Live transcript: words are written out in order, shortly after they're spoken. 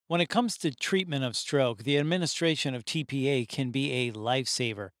When it comes to treatment of stroke, the administration of TPA can be a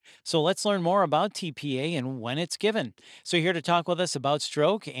lifesaver. So let's learn more about TPA and when it's given. So here to talk with us about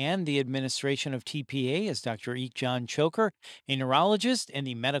stroke and the administration of TPA is Dr. John Choker, a neurologist and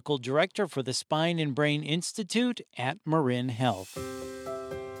the medical director for the Spine and Brain Institute at Marin Health.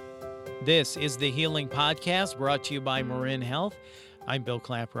 This is the Healing Podcast brought to you by Marin Health. I'm Bill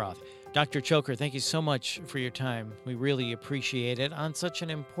Klaproth. Dr. Choker, thank you so much for your time. We really appreciate it on such an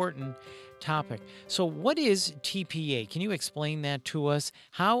important topic. So, what is TPA? Can you explain that to us?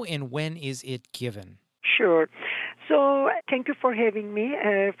 How and when is it given? Sure. So thank you for having me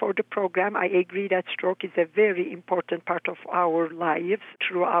for the program. I agree that stroke is a very important part of our lives,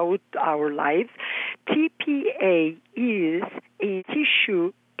 throughout our lives. TPA is a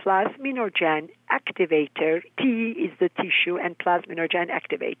tissue plasminogen activator. T is the tissue and plasminogen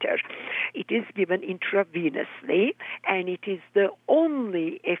activator. It is given intravenously, and it is the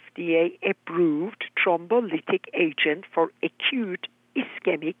only FDA-approved thrombolytic agent for acute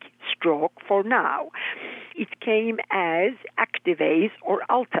ischemic stroke for now. It came as Activase or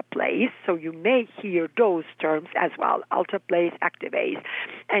Alteplase, so you may hear those terms as well, Alteplase, Activase,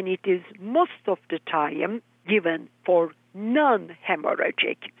 and it is most of the time given for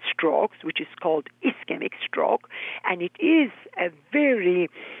non-hemorrhagic strokes, which is called ischemic stroke, and it is a very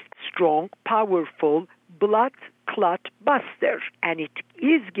strong, powerful blood clot buster, and it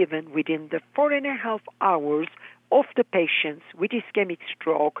is given within the 4.5 hours of the patients with ischemic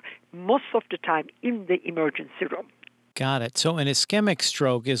stroke, most of the time in the emergency room. Got it. So, an ischemic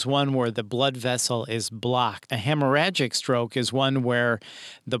stroke is one where the blood vessel is blocked. A hemorrhagic stroke is one where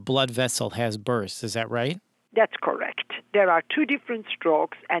the blood vessel has burst. Is that right? That's correct. There are two different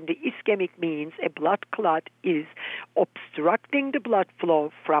strokes, and the ischemic means a blood clot is obstructing the blood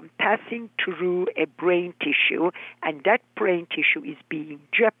flow from passing through a brain tissue, and that brain tissue is being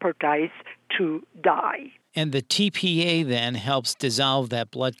jeopardized to die. And the TPA then helps dissolve that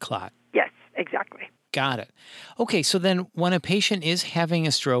blood clot. Yes, exactly. Got it. Okay, so then when a patient is having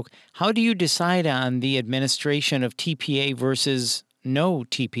a stroke, how do you decide on the administration of TPA versus no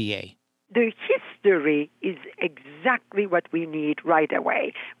TPA? The history is exactly what we need right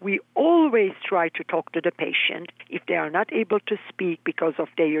away. We always try to talk to the patient. If they are not able to speak because of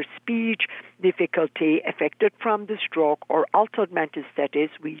their speech difficulty affected from the stroke or altered mental status,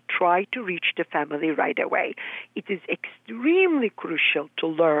 we try to reach the family right away. It is extremely crucial to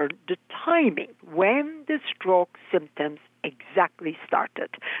learn the timing when the stroke symptoms exactly started.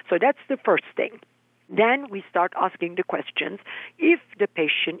 So that's the first thing. Then we start asking the questions if the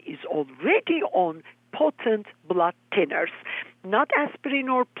patient is already on potent blood thinners, not aspirin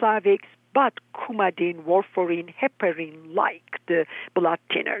or Plavix, but Coumadin, warfarin, heparin, like the blood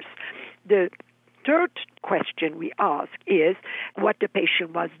thinners. The third question we ask is what the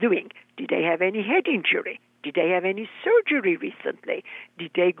patient was doing. Did they have any head injury? Did they have any surgery recently?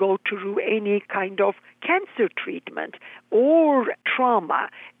 Did they go through any kind of cancer treatment or trauma?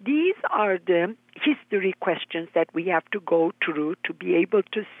 These are the history questions that we have to go through to be able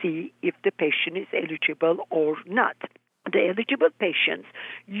to see if the patient is eligible or not. The eligible patients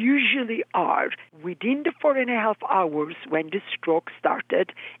usually are within the 4.5 hours when the stroke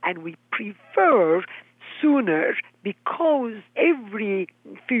started, and we prefer sooner because every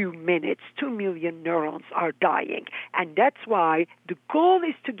few minutes 2 million neurons are dying. And that's why the goal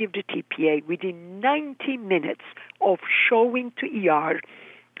is to give the TPA within 90 minutes of showing to ER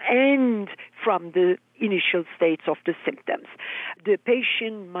and from the initial states of the symptoms. The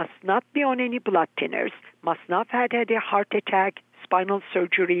patient must not be on any blood thinners, must not have had a heart attack, spinal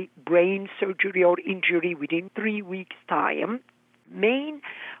surgery, brain surgery or injury within 3 weeks' time. Main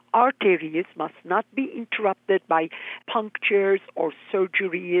arteries must not be interrupted by punctures or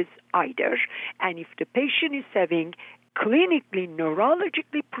surgeries either. And if the patient is having clinically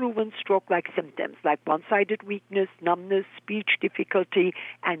neurologically proven stroke-like symptoms like one-sided weakness, numbness, speech difficulty,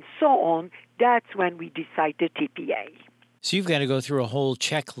 and so on, that's when we decide the TPA. So you've got to go through a whole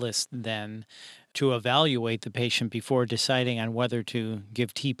checklist then to evaluate the patient before deciding on whether to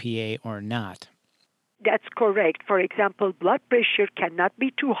give TPA or not. That's correct. For example, blood pressure cannot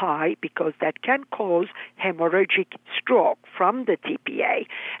be too high because that can cause hemorrhagic stroke from the TPA.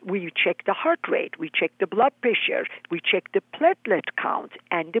 We check the heart rate, we check the blood pressure, we check the platelet count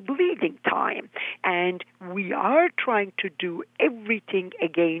and the bleeding time. And we are trying to do everything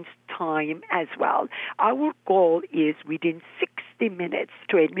against time as well. Our goal is within 60 minutes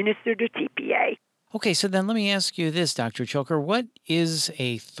to administer the TPA. Okay, so then let me ask you this, Dr. Choker. What is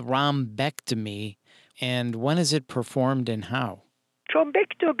a thrombectomy and when is it performed and how?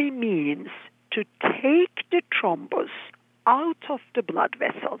 Thrombectomy means to take the thrombus out of the blood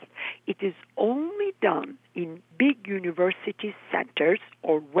vessels. It is only done in big university centers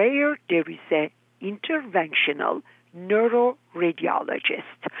or where there is an interventional neuroradiologist.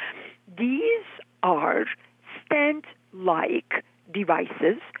 These are stent-like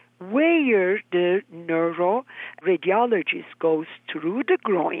devices where the neuroradiologist goes through the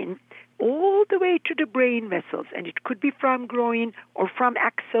groin all the way to the brain vessels, and it could be from groin or from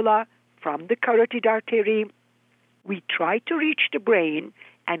axilla, from the carotid artery. We try to reach the brain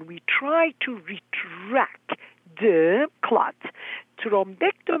and we try to retract the clot.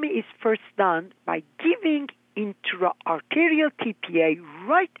 Thrombectomy is first done by giving intra-arterial TPA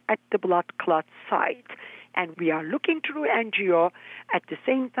right at the blood clot site. And we are looking through angio at the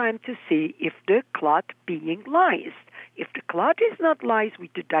same time to see if the clot being lysed. If the clot is not lysed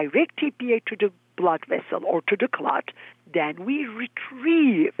with the direct TPA to the blood vessel or to the clot, then we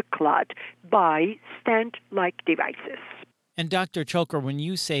retrieve the clot by stent-like devices. And Dr. Choker, when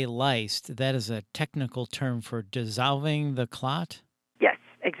you say lysed, that is a technical term for dissolving the clot? Yes,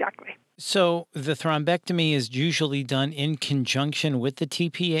 exactly. So the thrombectomy is usually done in conjunction with the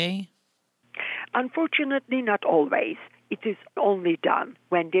TPA? Unfortunately, not always. It is only done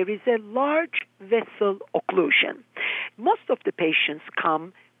when there is a large vessel occlusion. Most of the patients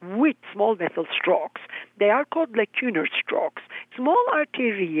come with small vessel strokes. They are called lacunar strokes. Small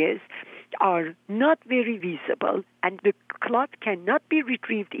arteries are not very visible, and the clot cannot be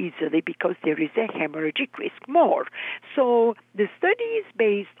retrieved easily because there is a hemorrhagic risk more. So the study is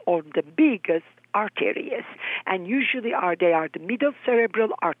based on the biggest arteries, and usually they are the middle cerebral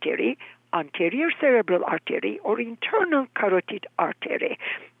artery, anterior cerebral artery, or internal carotid artery.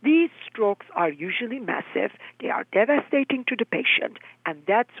 These strokes are usually massive. They are devastating to the patient, and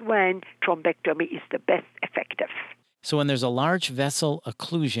that's when thrombectomy is the best effective. So when there's a large vessel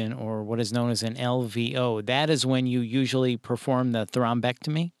occlusion, or what is known as an LVO, that is when you usually perform the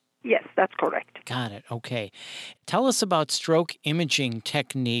thrombectomy? Yes, that's correct. Got it. Okay. Tell us about stroke imaging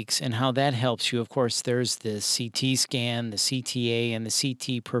techniques and how that helps you. Of course, there's the CT scan, the CTA, and the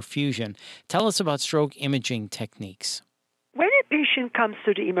CT perfusion. Tell us about stroke imaging techniques. When a patient comes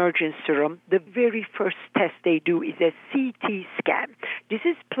to the emergency room, the very first test they do is a CT scan. This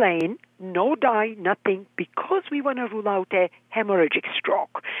is plain, no dye, nothing, because we want to rule out a hemorrhagic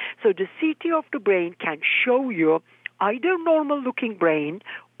stroke. So the CT of the brain can show you either normal-looking brain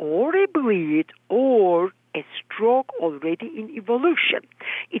or a bleed or a stroke already in evolution.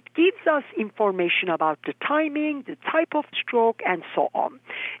 It gives us information about the timing, the type of stroke, and so on.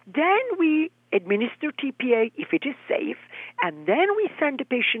 Then we administer TPA if it is safe, and then we send the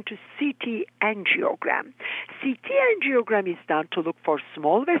patient to CT angiogram. CT angiogram is done to look for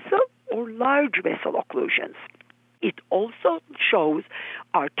small vessel or large vessel occlusions. It also shows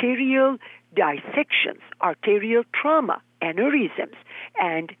arterial dissections, arterial trauma, aneurysms,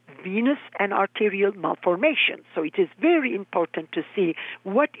 and venous and arterial malformations. So it is very important to see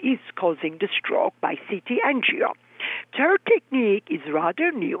what is causing the stroke by CT angio. Third technique is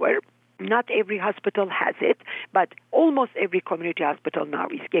rather newer. Not every hospital has it, but almost every community hospital now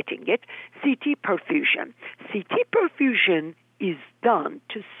is getting it. CT perfusion. CT perfusion is done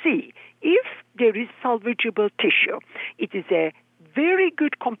to see if there is salvageable tissue. It is a very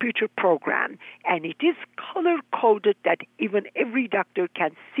good computer program, and it is color-coded that even every doctor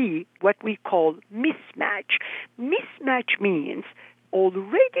can see what we call mismatch. Mismatch means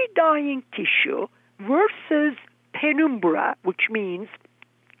already dying tissue versus penumbra, which means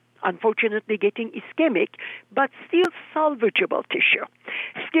unfortunately getting ischemic, but still salvageable tissue.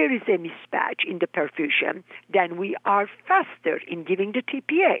 If there is a mismatch in the perfusion, then we are faster in giving the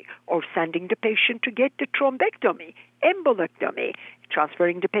TPA or sending the patient to get the thrombectomy, embolectomy,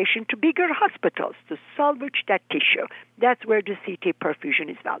 transferring the patient to bigger hospitals to salvage that tissue. That's where the CT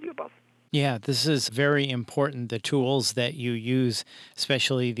perfusion is valuable. Yeah, this is very important, the tools that you use,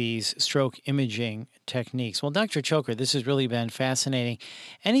 especially these stroke imaging techniques. Well, Dr. Choker, this has really been fascinating.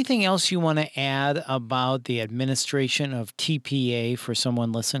 Anything else you want to add about the administration of TPA for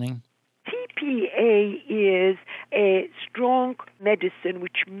someone listening? TPA is a strong medicine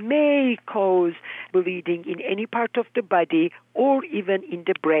which may cause bleeding in any part of the body or even in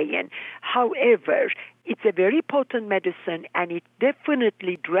the brain. However, it's a very potent medicine, and it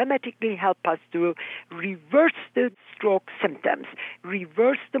definitely dramatically helps us to reverse the stroke symptoms,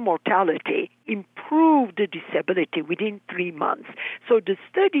 reverse the mortality, improve the disability within 3 months. So the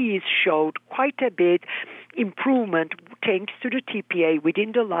studies showed quite a bit improvement thanks to the TPA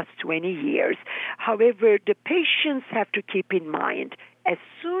within the last 20 years. However, the patients have to keep in mind, as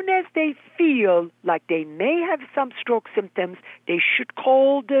soon as they feel like they may have some stroke symptoms, they should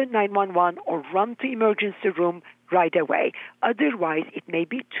call the 911 or run to emergency room right away. Otherwise, it may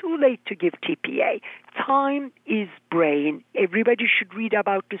be too late to give TPA. Time is brain. Everybody should read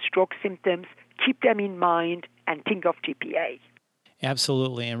about the stroke symptoms, keep them in mind, and think of TPA.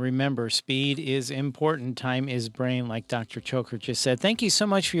 Absolutely. And remember, speed is important. Time is brain, like Dr. Choker just said. Thank you so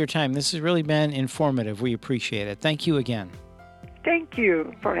much for your time. This has really been informative. We appreciate it. Thank you again. Thank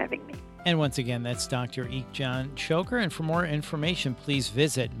you for having me. And once again, that's Dr. Ikjan Choker. And for more information, please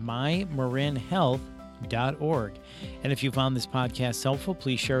visit mymarinhealth.org. And if you found this podcast helpful,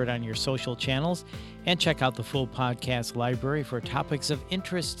 please share it on your social channels and check out the full podcast library for topics of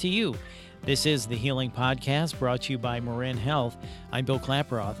interest to you. This is the Healing Podcast brought to you by Marin Health. I'm Bill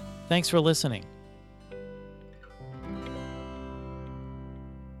Klaproth. Thanks for listening.